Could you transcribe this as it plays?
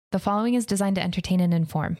The following is designed to entertain and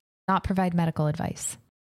inform, not provide medical advice.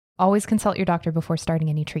 Always consult your doctor before starting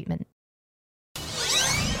any treatment.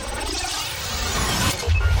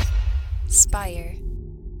 Spire.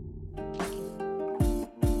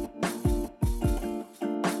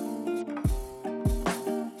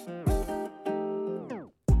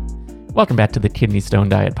 Welcome back to the Kidney Stone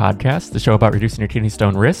Diet Podcast, the show about reducing your kidney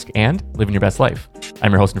stone risk and living your best life.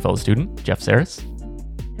 I'm your host and fellow student, Jeff Saris.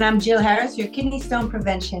 And I'm Jill Harris, your kidney stone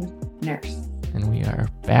prevention nurse. And we are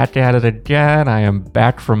back at it again. I am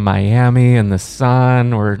back from Miami in the sun.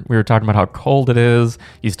 We were talking about how cold it is.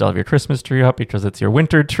 You still have your Christmas tree up because it's your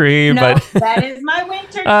winter tree. No, but that is my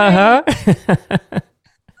winter tree.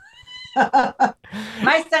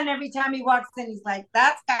 My son, every time he walks in, he's like,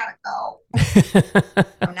 that's gotta go.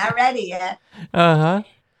 I'm not ready yet. I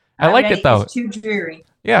like it though. It's too dreary.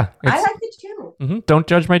 Yeah. I like it too. Don't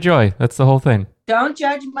judge my joy. That's the whole thing. Don't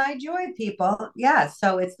judge my joy, people. Yeah,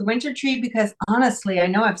 so it's the winter tree because honestly, I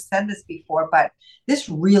know I've said this before, but this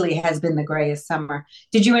really has been the greatest summer.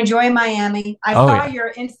 Did you enjoy Miami? I saw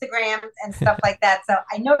your Instagrams and stuff like that, so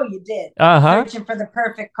I know you did. Searching for the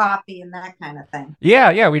perfect coffee and that kind of thing.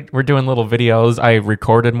 Yeah, we're doing little videos. I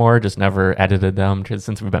recorded more, just never edited them. Because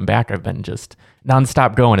since we've been back, I've been just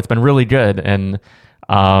nonstop going. It's been really good, and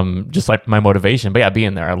just like my motivation. But yeah,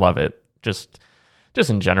 being there, I love it. Just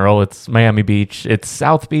in general, it's Miami Beach. It's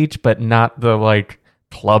South Beach, but not the like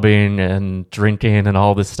clubbing and drinking and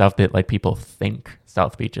all this stuff that like people think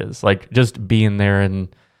South Beach is. Like just being there and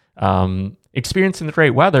experiencing the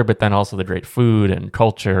great weather, but then also the great food and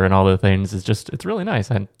culture and all the things it's really nice.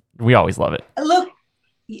 And we always love it. Look,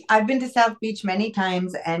 I've been to South Beach many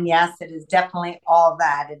times, and yes, it is definitely all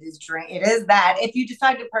that. It is that if you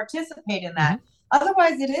decide to participate in that.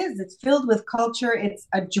 Otherwise, it's filled with culture. It's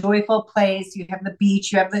a joyful place. You have the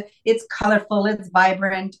beach. It's colorful. It's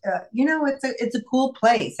vibrant. It's a cool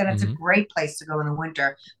place, and it's a great place to go in the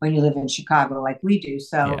winter when you live in Chicago like we do.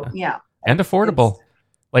 So yeah. And affordable.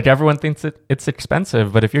 Like everyone thinks it's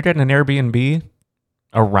expensive, but if you're getting an Airbnb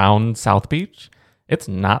around South Beach, it's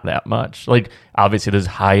not that much. Like obviously there's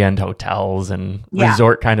high-end hotels and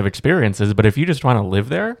resort kind of experiences, but if you just want to live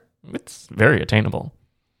there, it's very attainable.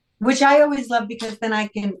 Which I always love because then I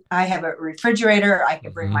have a refrigerator. I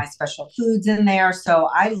can bring my special foods in there. So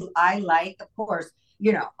I like, of course,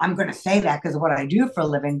 I'm going to say that because of what I do for a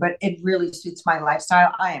living, but it really suits my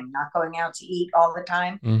lifestyle. I am not going out to eat all the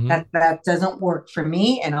time. That doesn't work for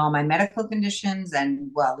me and all my medical conditions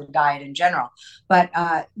and, well, the diet in general. But,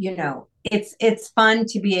 it's fun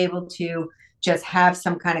to be able to just have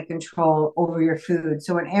some kind of control over your food.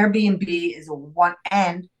 So an Airbnb is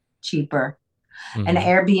and cheaper. An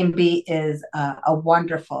Airbnb is a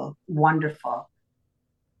wonderful, wonderful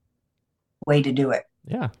way to do it.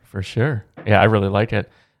 Yeah, for sure. Yeah, I really like it.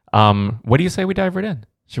 What do you say we dive right in?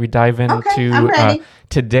 Should we dive into I'm ready.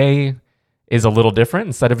 Today is a little different.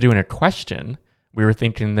 Instead of doing a question, we were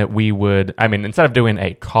thinking that we would, instead of doing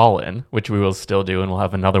a call-in, which we will still do, and we'll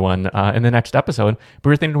have another one in the next episode, we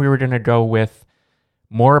were thinking we were going to go with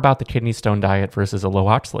more about the kidney stone diet versus a low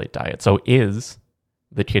oxalate diet. So is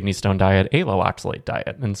the kidney stone diet a low oxalate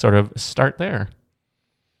diet, and sort of start there.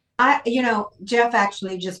 Jeff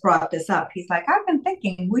actually just brought this up. He's like, I've been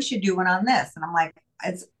thinking we should do one on this. And I'm like,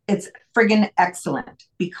 it's friggin' excellent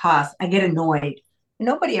because I get annoyed.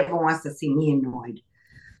 Nobody ever wants to see me annoyed.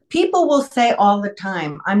 People will say all the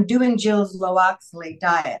time, I'm doing Jill's low oxalate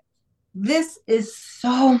diet. This is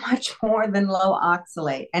so much more than low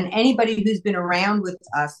oxalate. And anybody who's been around with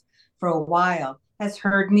us for a while has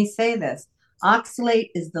heard me say this.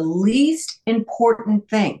 Oxalate is the least important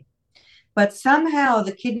thing. But somehow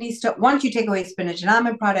the kidney stone, once you take away spinach and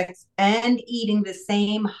almond products and eating the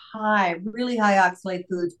same really high oxalate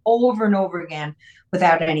foods over and over again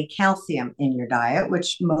without any calcium in your diet,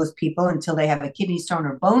 which most people, until they have a kidney stone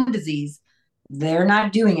or bone disease, they're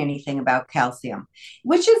not doing anything about calcium,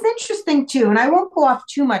 which is interesting too. And I won't go off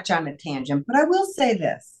too much on a tangent, but I will say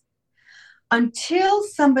this. Until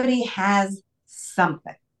somebody has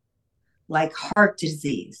something, like heart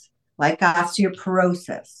disease, like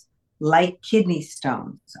osteoporosis, like kidney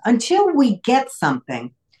stones. Until we get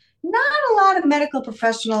something, not a lot of medical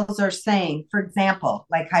professionals are saying, for example,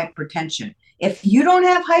 like hypertension. If you don't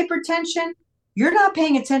have hypertension, you're not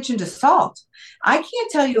paying attention to salt. I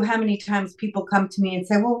can't tell you how many times people come to me and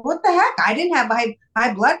say, well, what the heck? I didn't have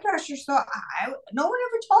high blood pressure, so no one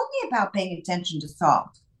ever told me about paying attention to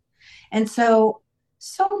salt. And so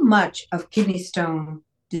much of kidney stone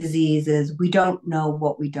diseases, we don't know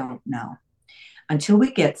what we don't know until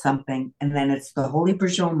we get something. And then it's the Holy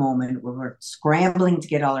Grail moment where we're scrambling to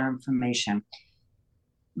get all our information.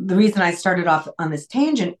 the reason I started off on this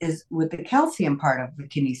tangent is with the calcium part of the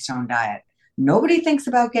kidney stone diet. Nobody thinks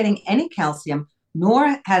about getting any calcium,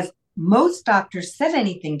 nor has most doctors said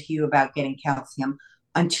anything to you about getting calcium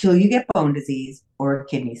until you get bone disease or a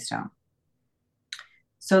kidney stone.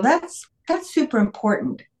 So that's super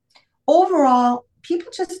important. Overall,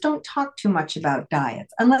 people just don't talk too much about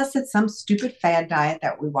diets unless it's some stupid fad diet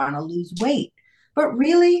that we want to lose weight. But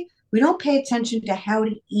really, we don't pay attention to how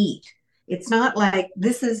to eat. It's not like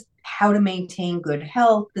this is how to maintain good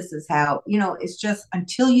health. This is how, it's just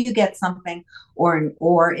until you get something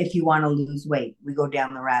or if you want to lose weight, we go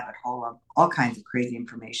down the rabbit hole of all kinds of crazy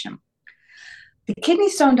information. The kidney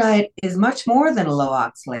stone diet is much more than a low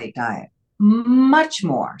oxalate diet, much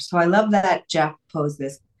more. So I love that Jeff posed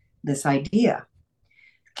this idea.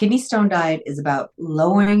 Kidney stone diet is about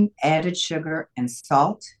lowering added sugar and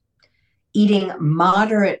salt, eating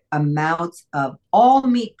moderate amounts of all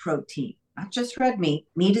meat protein, not just red meat.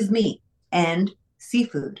 Meat is meat, and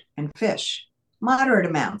seafood and fish, moderate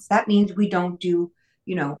amounts. That means we don't do,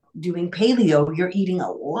 doing paleo, you're eating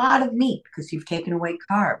a lot of meat because you've taken away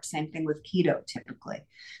carbs. Same thing with keto typically.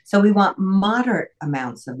 So we want moderate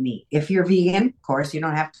amounts of meat. If you're vegan, of course, you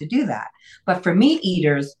don't have to do that. But for meat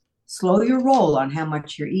eaters, slow your roll on how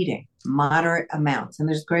much you're eating, moderate amounts. And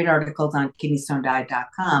there's great articles on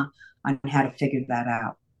kidneystonediet.com on how to figure that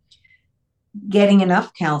out. Getting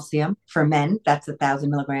enough calcium for men, that's 1,000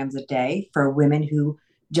 milligrams a day. For women who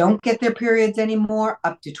don't get their periods anymore,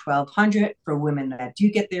 up to 1,200. For women that do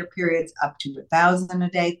get their periods, up to 1,000 a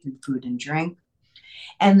day through food and drink.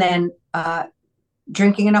 And then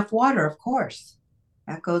drinking enough water, of course.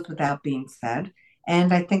 That goes without being said.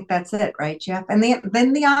 And I think that's it, right, Jeff? And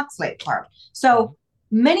then the oxalate part. So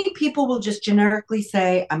many people will just generically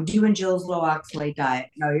say, I'm doing Jill's low oxalate diet.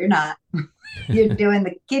 No, you're not. You're doing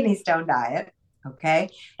the kidney stone diet, okay?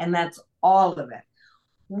 And that's all of it.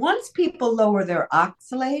 Once people lower their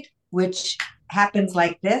oxalate, which happens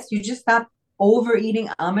like this, you just stop overeating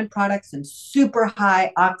almond products and super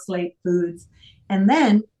high oxalate foods. And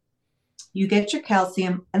then you get your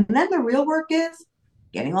calcium. And then the real work is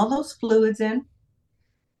getting all those fluids in,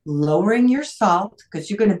 lowering your salt, because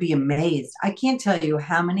you're going to be amazed. I can't tell you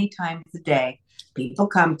how many times a day people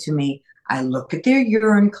come to me. I look at their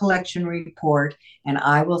urine collection report and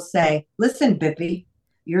I will say, listen, Bippy,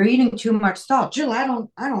 you're eating too much salt. Jill, I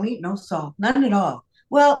don't eat no salt, none at all.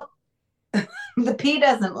 Well, the pee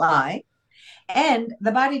doesn't lie and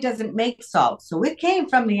the body doesn't make salt. So it came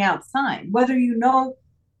from the outside. Whether you know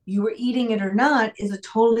you were eating it or not is a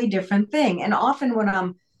totally different thing. And often when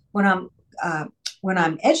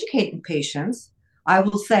I'm educating patients, I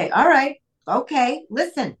will say, all right, okay,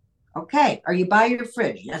 listen. Okay, are you by your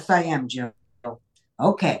fridge? Yes, I am, Jill.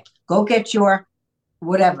 Okay, go get your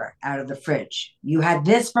whatever out of the fridge. You had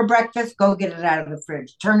this for breakfast, go get it out of the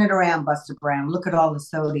fridge. Turn it around, Buster Brown. Look at all the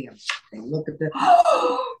sodium. They look at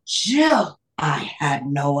oh, Jill, I had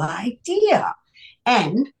no idea.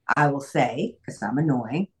 And I will say, because I'm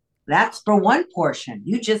annoying, that's for one portion.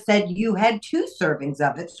 You just said you had 2 servings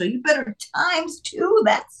of it, so you better times 2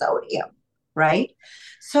 that sodium, right?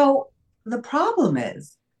 So the problem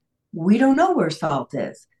is, we don't know where salt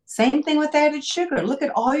is. Same thing with added sugar. Look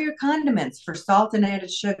at all your condiments for salt and added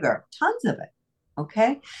sugar. Tons of it.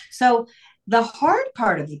 Okay. So the hard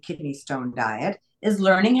part of the kidney stone diet is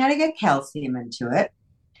learning how to get calcium into it,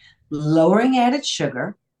 lowering added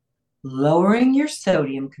sugar, lowering your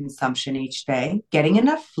sodium consumption each day, getting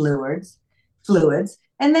enough fluids,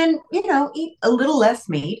 and then, eat a little less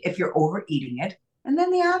meat if you're overeating it, and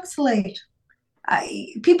then the oxalate.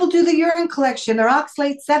 People do the urine collection, their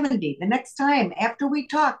oxalate 70. The next time after we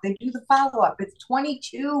talk, they do the follow-up. It's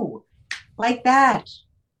 22, like that.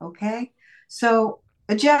 Okay. So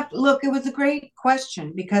Jeff, look, it was a great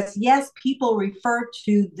question because yes, people refer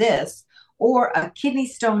to this or a kidney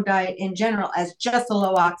stone diet in general as just a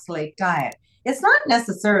low oxalate diet. It's not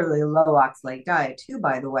necessarily a low oxalate diet too,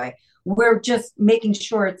 by the way. We're just making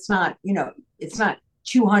sure it's not, it's not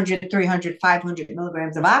 200, 300, 500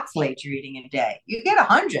 milligrams of oxalate you're eating a day. You get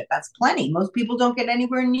 100. That's plenty. Most people don't get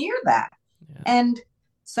anywhere near that. Yeah. And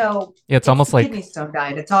so it's almost like kidney stone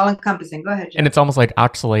diet. It's all encompassing. Go ahead, Jeff. And it's almost like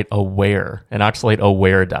oxalate aware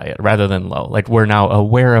diet rather than low. Like we're now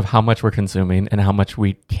aware of how much we're consuming and how much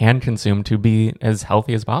we can consume to be as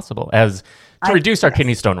healthy as possible, to reduce our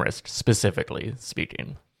kidney stone risk, specifically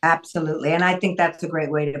speaking. Absolutely. And I think that's a great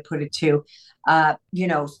way to put it too.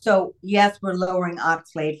 So yes, we're lowering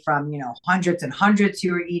oxalate from, hundreds and hundreds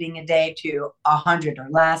you were eating a day to 100 or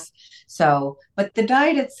less. So, but the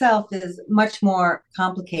diet itself is much more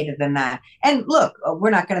complicated than that. And look, we're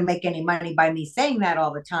not going to make any money by me saying that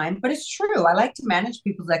all the time, but it's true. I like to manage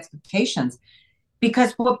people's expectations.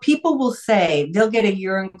 Because what people will say, they'll get a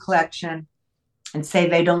urine collection and say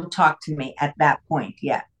they don't talk to me at that point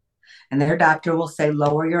yet. And their doctor will say,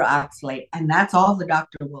 lower your oxalate. And that's all the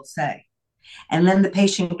doctor will say. And then the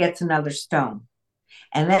patient gets another stone.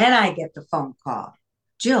 And then I get the phone call.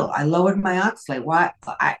 Jill, I lowered my oxalate.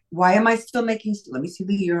 Why am I still making, let me see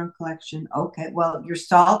the urine collection. Okay, well, your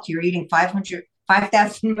salt, you're eating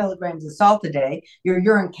 5,000 milligrams of salt a day. Your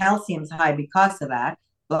urine calcium's high because of that.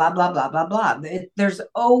 Blah, blah, blah, blah, blah. There's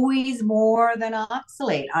always more than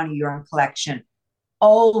oxalate on a urine collection.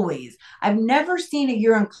 Always. I've never seen a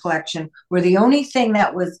urine collection where the only thing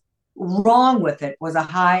that was wrong with it was a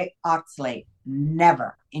high oxalate.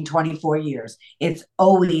 Never in 24 years. It's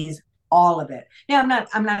always all of it. Now,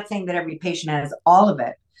 I'm not saying that every patient has all of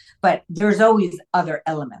it, but there's always other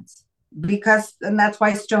elements and that's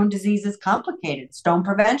why stone disease is complicated. Stone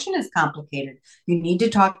prevention is complicated. You need to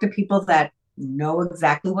talk to people that know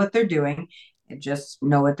exactly what they're doing and just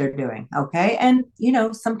know what they're doing. Okay. And,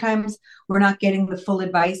 sometimes we're not getting the full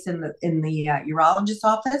advice in the urologist's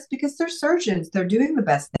office because they're surgeons. They're doing the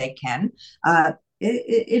best they can.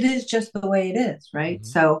 It is just the way it is, right? Mm-hmm.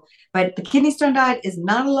 So, but the kidney stone diet is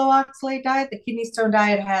not a low oxalate diet. The kidney stone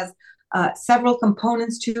diet has several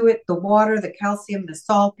components to it: the water, the calcium, the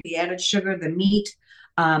salt, the added sugar, the meat,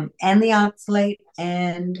 and the oxalate.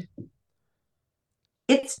 And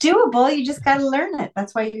it's doable. You just got to learn it.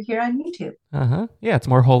 That's why you're here on YouTube. Yeah, it's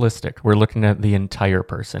more holistic. We're looking at the entire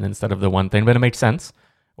person instead of the one thing. But it makes sense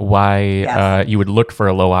why you would look for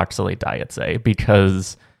a low oxalate diet, say,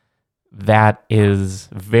 because that is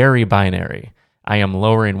very binary. I am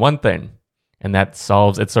lowering one thing, and that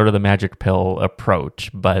solves. It's sort of the magic pill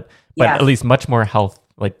approach, but at least much more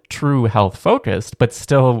true health focused. But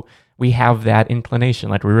still, we have that inclination.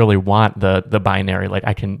 Like we really want the binary. Like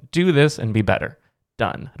I can do this and be better.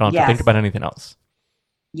 Done. I don't have to think about anything else.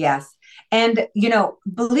 Yes. And,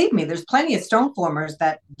 believe me, there's plenty of stone formers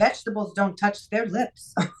that vegetables don't touch their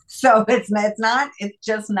lips. So it's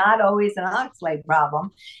just not always an oxalate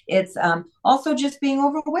problem. It's also just being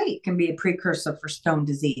overweight can be a precursor for stone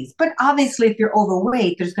disease. But obviously, if you're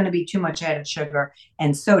overweight, there's going to be too much added sugar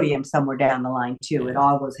and sodium somewhere down the line, too. It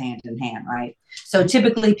all goes hand in hand, right? So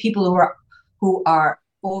typically people who are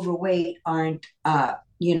overweight aren't,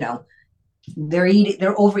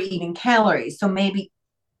 they're overeating calories. So maybe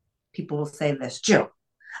people will say this, Jill,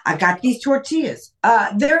 I got these tortillas.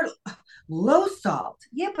 They're low salt.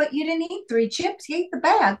 Yeah, but you didn't eat 3 chips. You ate the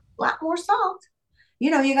bag. A lot more salt. You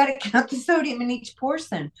got to count the sodium in each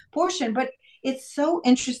portion. But it's so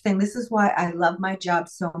interesting. This is why I love my job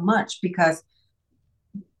so much, because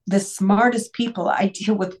the smartest people, I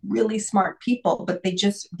deal with really smart people, but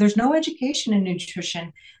there's no education in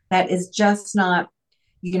nutrition that is just not,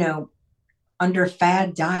 under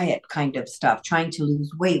fad diet kind of stuff, trying to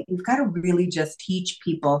lose weight. We've got to really just teach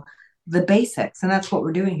people the basics. And that's what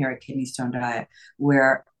we're doing here at Kidney Stone Diet.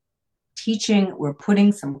 We're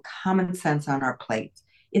putting some common sense on our plates.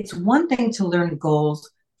 It's one thing to learn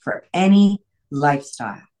goals for any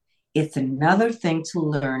lifestyle. It's another thing to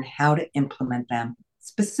learn how to implement them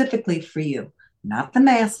specifically for you, not the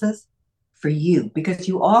masses, for you, because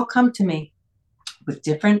you all come to me with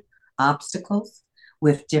different obstacles,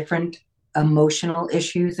 with different emotional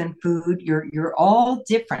issues and food. You're all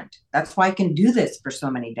different. That's why I can do this for so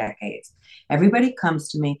many decades. Everybody comes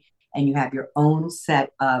to me and you have your own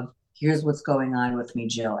set of, here's what's going on with me,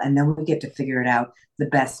 Jill. And then we get to figure it out, the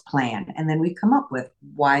best plan. And then we come up with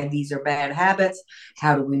why these are bad habits.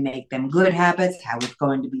 How do we make them good habits? How it's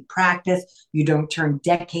going to be practiced. You don't turn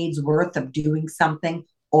decades worth of doing something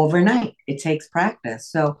overnight. It takes practice.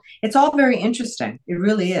 So it's all very interesting. It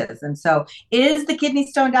really is. And so, is the kidney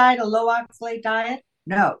stone diet a low oxalate diet?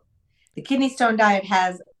 No. The kidney stone diet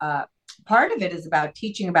has part of it is about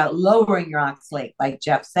teaching about lowering your oxalate, like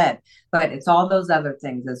Jeff said, but it's all those other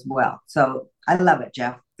things as well. So I love it,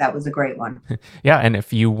 Jeff. That was a great one. Yeah. And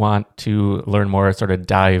if you want to learn more, sort of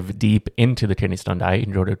dive deep into the kidney stone diet, you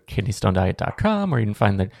can go to kidneystonediet.com, or you can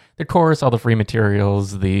find the course, all the free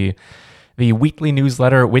materials, the weekly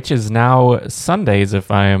newsletter, which is now Sundays, if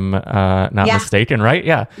I'm not mistaken, right?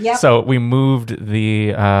 Yeah. Yep. So we moved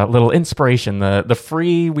the little inspiration, the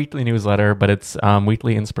free weekly newsletter, but it's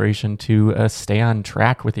weekly inspiration to stay on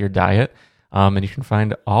track with your diet. And you can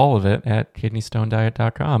find all of it at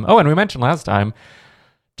kidneystonediet.com. Oh, and we mentioned last time,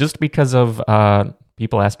 just because of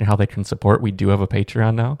people asking how they can support, we do have a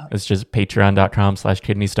Patreon now. It's just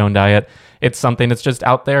patreon.com/kidneystonediet. It's something that's just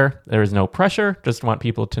out there. There is no pressure. Just want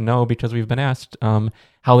people to know, because we've been asked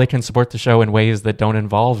how they can support the show in ways that don't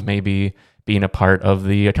involve maybe being a part of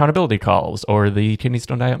the accountability calls or the Kidney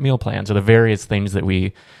Stone Diet meal plans or the various things that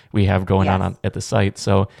we have going on at the site.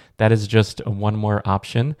 So that is just one more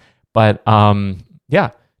option. But yeah,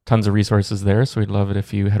 tons of resources there. So we'd love it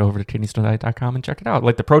if you head over to kidneystonediet.com and check it out.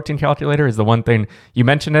 Like the protein calculator is the one thing, you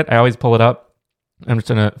mentioned it, I always pull it up. I'm just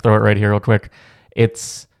going to throw it right here real quick.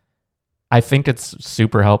 I think it's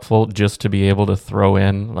super helpful just to be able to throw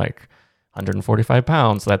in like 145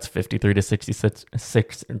 pounds. So that's 53 to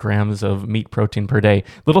 66 grams of meat protein per day.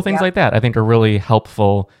 Little things like that I think are really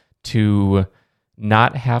helpful to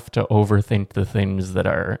not have to overthink the things that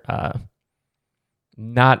are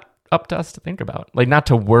not up to us to think about. Like not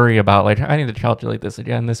to worry about like, I need to calculate this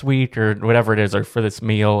again this week or whatever it is, or for this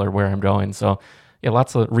meal or where I'm going. So yeah,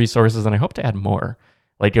 lots of resources, and I hope to add more.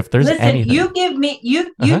 Like if there's anything. You give me,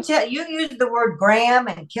 you use the word gram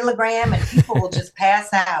and kilogram and people will just pass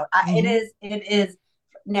out. It is.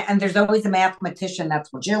 And there's always a mathematician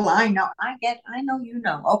that's, well, Jill, I know, you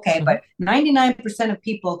know. Okay. But 99% of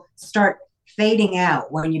people start fading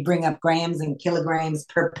out when you bring up grams and kilograms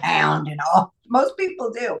per pound and all. Most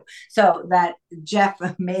people do. So that Jeff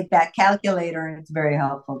made that calculator, and it's very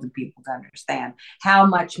helpful to people to understand how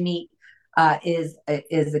much meat is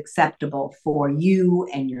acceptable for you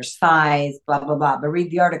and your size, blah, blah, blah. But read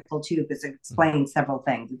the article too, because it explains several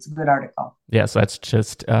things. It's a good article. Yeah, so that's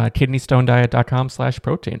just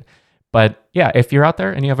kidneystonediet.com/protein. But yeah, if you're out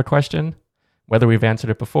there and you have a question, whether we've answered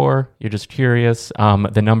it before, you're just curious,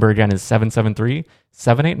 the number again is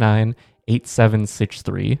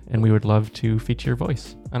 773-789-8763, and we would love to feature your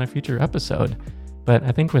voice on a future episode. But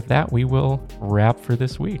I think with that, we will wrap for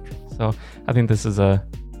this week. So I think this is a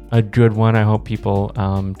good one. I hope people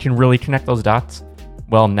can really connect those dots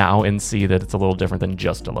now and see that it's a little different than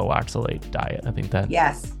just a low oxalate diet. I think that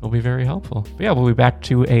will be very helpful. But yeah, we'll be back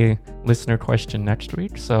to a listener question next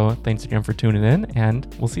week. So thanks again for tuning in, and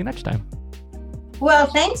we'll see you next time. Well,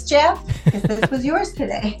 thanks, Jeff, because this was yours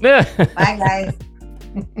today. Bye, guys.